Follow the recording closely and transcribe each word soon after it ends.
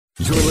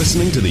You're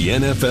listening to the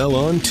NFL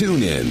on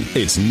TuneIn.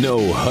 It's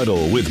No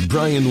Huddle with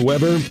Brian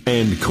Weber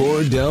and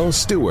Cordell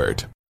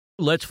Stewart.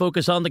 Let's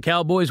focus on the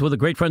Cowboys with a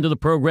great friend of the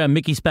program,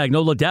 Mickey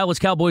Spagnola,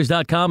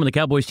 DallasCowboys.com and the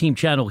Cowboys team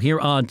channel here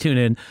on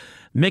TuneIn.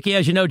 Mickey,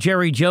 as you know,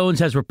 Jerry Jones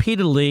has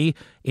repeatedly,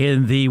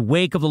 in the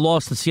wake of the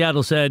loss to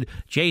Seattle, said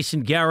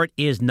Jason Garrett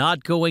is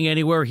not going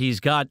anywhere. He's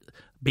got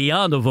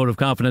beyond a vote of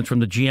confidence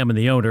from the GM and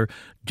the owner.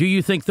 Do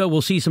you think, though,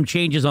 we'll see some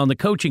changes on the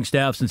coaching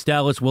staff since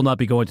Dallas will not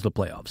be going to the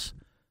playoffs?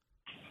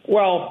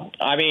 Well,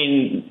 I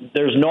mean,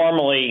 there's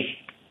normally,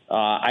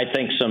 I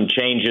think, some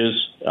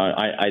changes.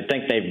 I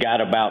think they've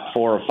got about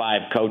 4 or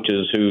 5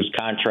 coaches whose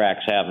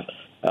contracts have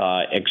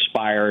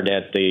expired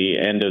at the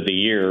end of the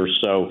year,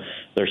 so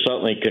there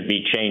certainly could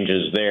be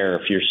changes there.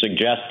 If you're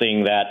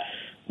suggesting that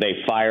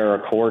they fire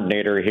a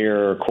coordinator here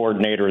or a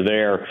coordinator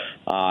there,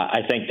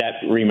 I think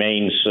that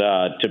remains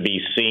to be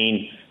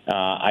seen.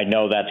 I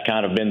know that's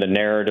kind of been the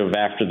narrative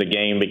after the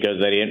game because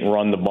they didn't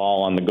run the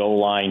ball on the goal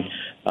line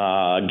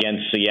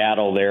against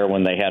Seattle there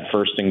when they had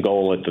first and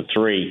goal at the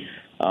 3.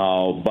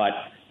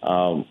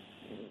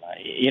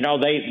 You know,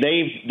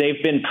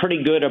 they've been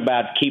pretty good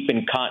about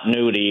keeping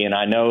continuity, and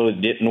I know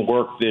it didn't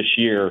work this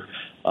year.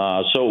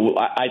 So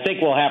I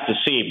think we'll have to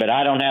see, but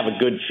I don't have a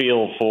good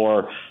feel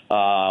for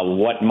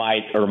what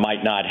might or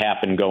might not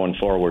happen going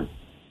forward.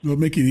 Well,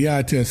 Mickey, the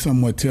eye test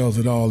somewhat tells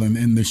it all,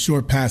 and the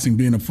short passing,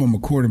 being a former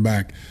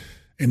quarterback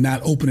and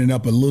not opening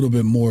up a little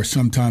bit more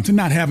sometimes, and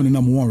not having a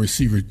number one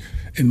receiver,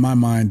 in my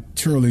mind,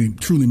 truly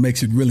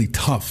makes it really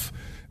tough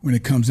when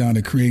it comes down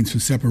to creating some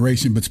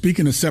separation. But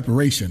speaking of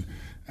separation,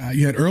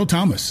 you had Earl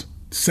Thomas,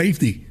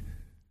 safety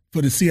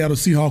for the Seattle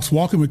Seahawks,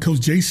 walking with Coach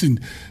Jason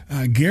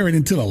Garrett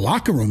into the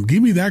locker room.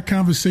 Give me that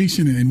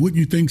conversation and what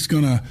you think's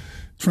going to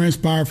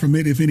transpire from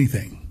it, if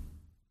anything.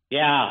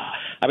 Yeah,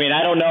 I mean,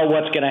 I don't know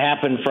what's going to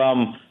happen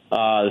from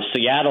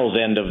Seattle's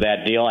end of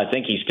that deal. I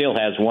think he still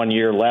has 1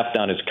 year left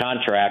on his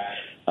contract.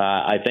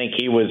 I think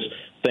he was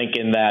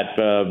thinking that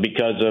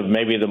because of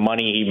maybe the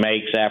money he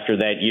makes after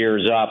that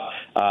year's up,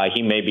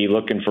 he may be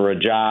looking for a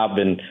job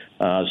and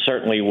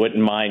certainly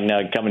wouldn't mind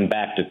coming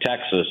back to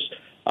Texas.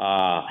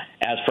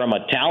 As from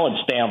a talent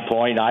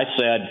standpoint, I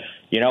said,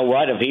 you know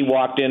what, if he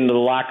walked into the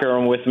locker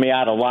room with me,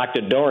 I'd have locked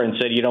the door and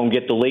said, you don't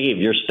get to leave.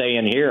 You're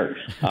staying here.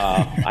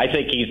 I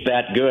think he's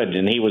that good,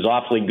 and he was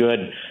awfully good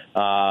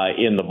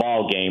in the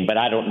ball game, but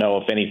I don't know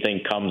if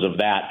anything comes of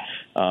that.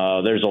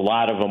 There's a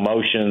lot of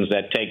emotions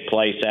that take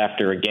place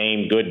after a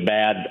game, good,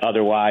 bad,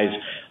 otherwise,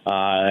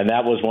 and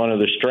that was one of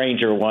the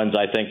stranger ones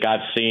I think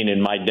I've seen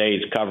in my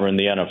days covering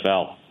the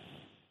NFL.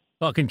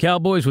 Talking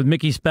Cowboys with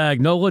Mickey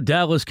Spagnola,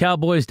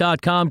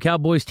 DallasCowboys.com,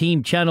 Cowboys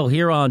team channel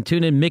here on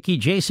TuneIn. Mickey,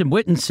 Jason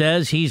Witten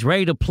says he's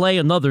ready to play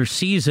another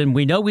season.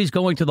 We know he's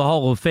going to the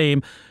Hall of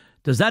Fame.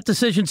 Does that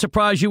decision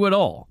surprise you at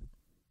all?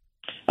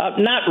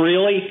 Not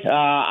really.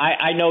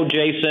 I know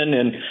Jason,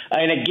 and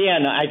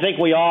again, I think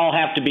we all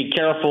have to be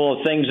careful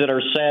of things that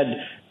are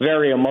said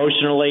very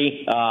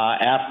emotionally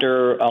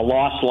after a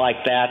loss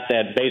like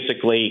that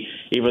basically,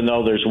 even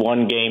though there's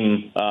one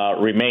game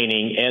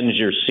remaining, ends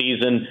your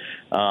season.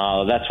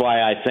 That's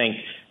why I think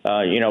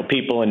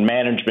people in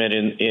management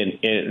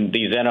in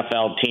these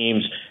NFL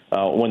teams,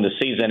 when the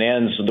season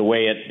ends the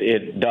way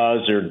it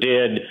does or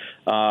did,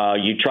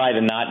 you try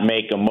to not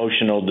make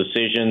emotional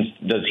decisions.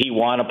 Does he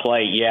want to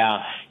play?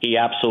 Yeah, he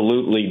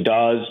absolutely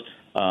does.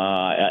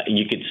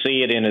 You could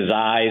see it in his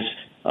eyes.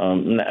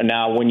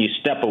 Now, when you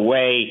step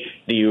away,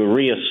 do you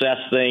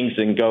reassess things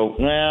and go,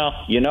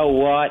 well, you know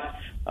what?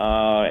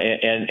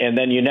 And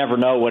then you never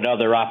know what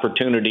other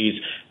opportunities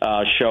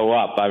show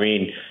up. I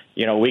mean,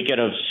 we could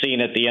have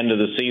seen at the end of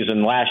the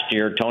season last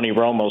year, Tony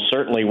Romo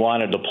certainly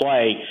wanted to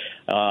play,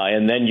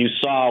 and then you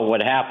saw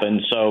what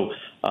happened. So,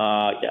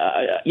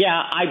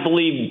 I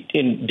believe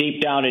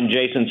deep down in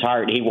Jason's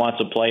heart, he wants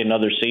to play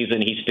another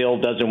season. He still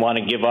doesn't want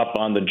to give up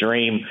on the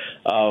dream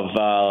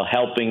of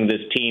helping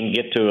this team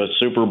get to a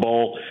Super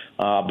Bowl.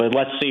 But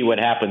let's see what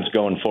happens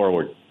going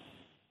forward.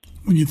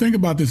 When you think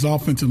about this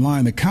offensive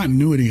line, the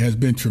continuity has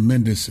been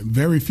tremendous.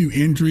 Very few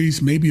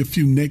injuries, maybe a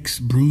few nicks,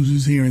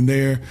 bruises here and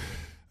there.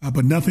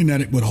 But nothing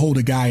that it would hold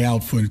a guy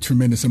out for a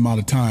tremendous amount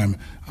of time.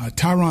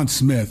 Tyron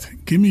Smith,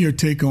 give me your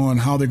take on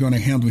how they're going to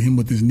handle him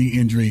with his knee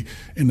injury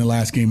in the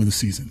last game of the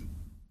season.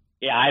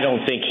 Yeah, I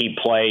don't think he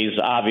plays,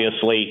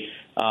 obviously.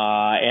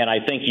 And I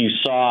think you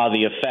saw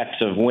the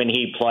effects of when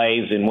he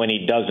plays and when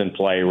he doesn't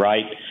play,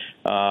 right?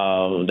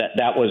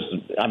 That was,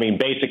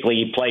 basically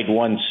he played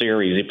one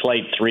series. He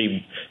played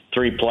three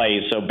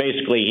plays. So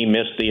basically he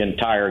missed the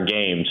entire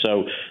game.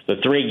 So the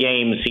 3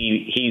 games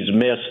he's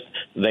missed,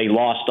 they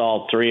lost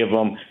all 3 of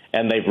them,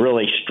 and they've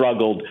really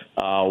struggled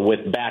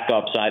with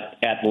backups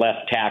at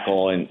left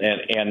tackle.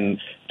 And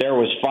there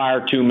was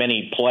far too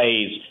many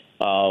plays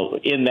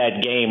in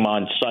that game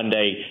on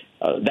Sunday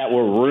that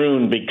were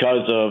ruined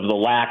because of the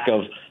lack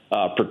of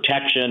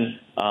protection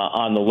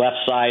on the left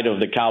side of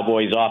the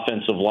Cowboys'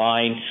 offensive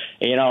line.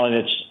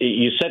 And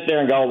you sit there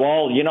and go,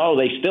 well,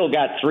 they still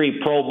got 3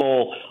 Pro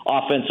Bowl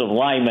offensive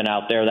linemen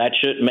out there. That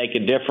shouldn't make a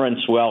difference.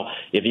 Well,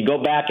 if you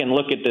go back and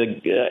look at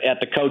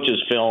the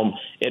coach's film,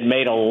 it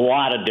made a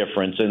lot of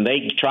difference. And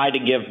they tried to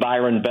give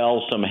Byron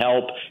Bell some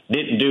help.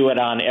 Didn't do it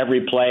on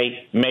every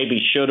play.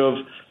 Maybe should have.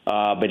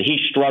 But he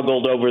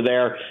struggled over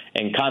there,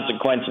 and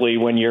consequently,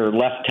 when your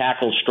left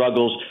tackle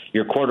struggles,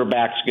 your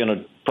quarterback's going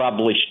to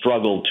probably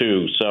struggle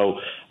too. So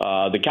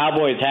the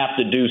Cowboys have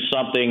to do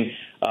something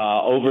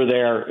over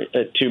there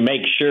to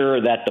make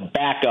sure that the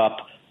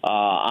backup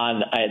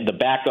on the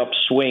backup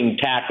swing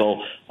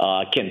tackle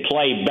can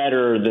play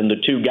better than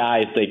the 2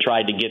 guys they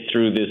tried to get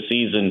through this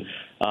season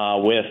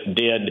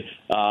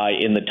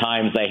in the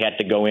times they had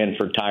to go in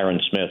for Tyron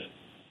Smith.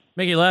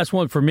 Mickey, last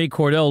one for me.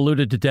 Cordell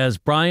alluded to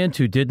Dez Bryant,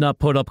 who did not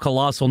put up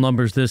colossal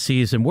numbers this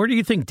season. Where do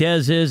you think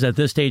Dez is at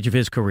this stage of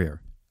his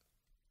career?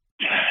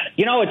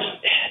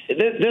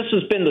 This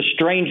has been the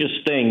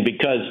strangest thing,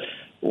 because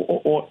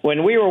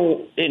when we were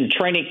in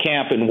training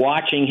camp and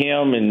watching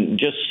him and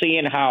just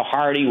seeing how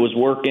hard he was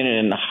working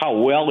and how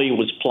well he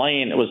was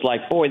playing, it was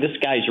like, boy, this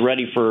guy's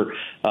ready for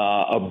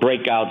a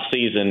breakout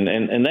season.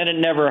 And then it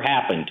never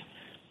happened.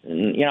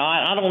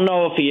 I don't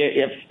know if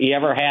he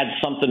ever had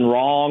something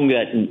wrong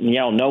that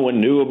no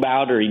one knew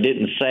about or he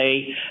didn't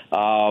say,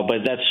 but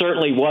that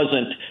certainly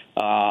wasn't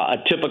a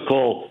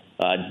typical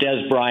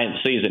Dez Bryant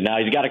season. Now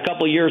he's got a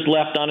couple of years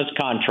left on his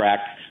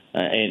contract,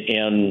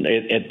 and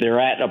they're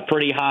at a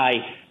pretty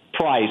high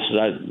price,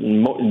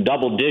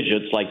 double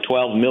digits, like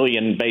 $12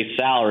 million base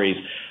salaries.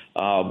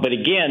 But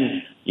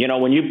again,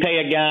 when you pay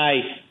a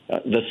guy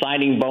the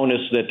signing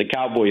bonus that the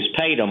Cowboys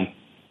paid him,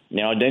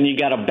 then you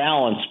got to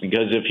balance,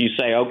 because if you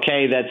say,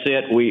 okay, that's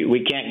it,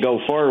 we can't go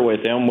forward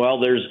with him,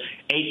 well, there's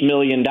 $8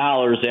 million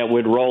that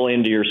would roll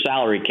into your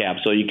salary cap.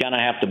 So you kind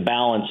of have to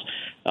balance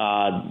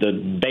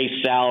the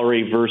base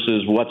salary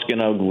versus what's going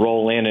to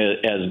roll in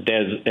as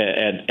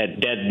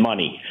dead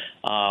money.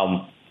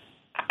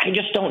 I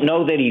just don't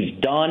know that he's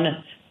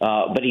done,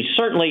 but he's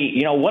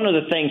certainly, one of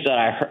the things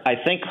that I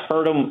think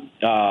hurt him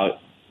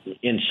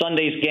in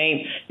Sunday's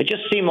game, it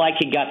just seemed like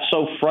he got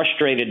so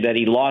frustrated that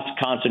he lost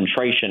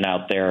concentration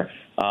out there,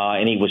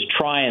 and he was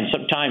trying.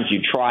 Sometimes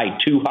you try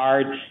too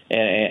hard, and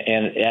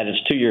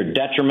it's to your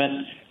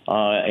detriment,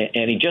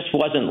 and he just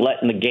wasn't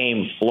letting the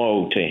game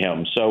flow to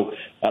him. So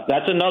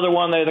that's another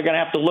one that they're going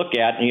to have to look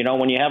at.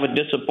 When you have a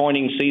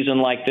disappointing season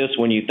like this,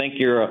 when you think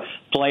you're a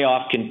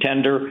playoff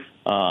contender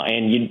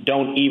and you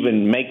don't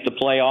even make the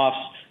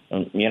playoffs,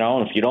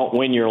 if you don't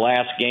win your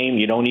last game,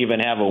 you don't even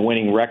have a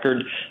winning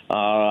record.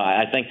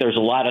 I think there's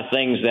a lot of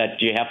things that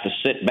you have to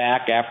sit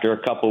back after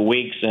a couple of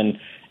weeks and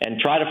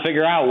try to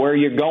figure out where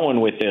you're going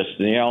with this.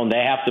 They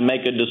have to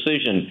make a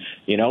decision.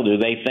 Do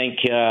they think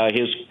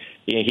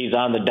he's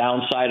on the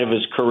downside of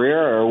his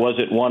career, or was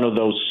it one of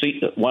those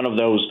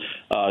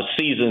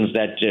seasons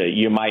that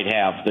you might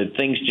have, that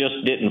things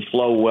just didn't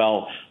flow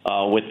well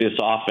with this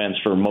offense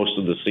for most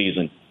of the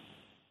season?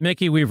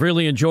 Mickey, we've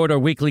really enjoyed our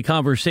weekly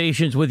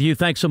conversations with you.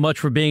 Thanks so much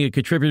for being a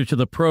contributor to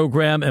the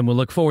program, and we'll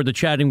look forward to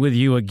chatting with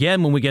you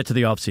again when we get to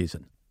the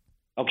offseason.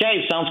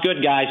 Okay, sounds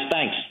good, guys.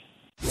 Thanks.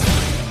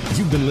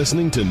 You've been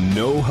listening to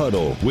No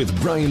Huddle with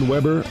Brian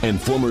Weber and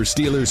former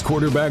Steelers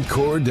quarterback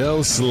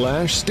Cordell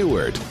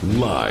 /Stewart,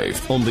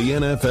 live on the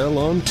NFL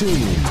on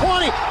TuneIn.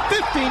 20,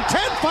 15,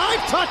 10,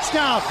 5,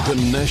 touchdown. The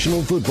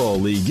National Football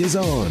League is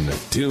on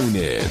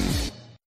TuneIn.